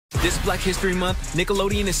This Black History Month,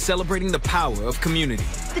 Nickelodeon is celebrating the power of community.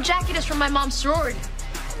 The jacket is from my mom's sorority.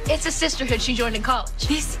 It's a sisterhood she joined in college.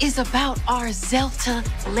 This is about our Zelta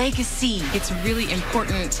legacy. It's really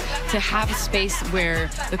important to have a space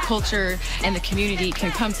where the culture and the community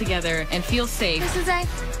can come together and feel safe. Mrs.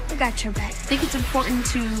 A, I got your back. I think it's important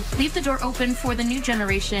to leave the door open for the new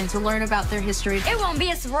generation to learn about their history. It won't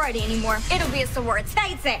be a sorority anymore. It'll be a sorority.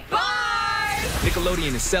 Bye!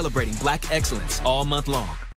 Nickelodeon is celebrating Black excellence all month long.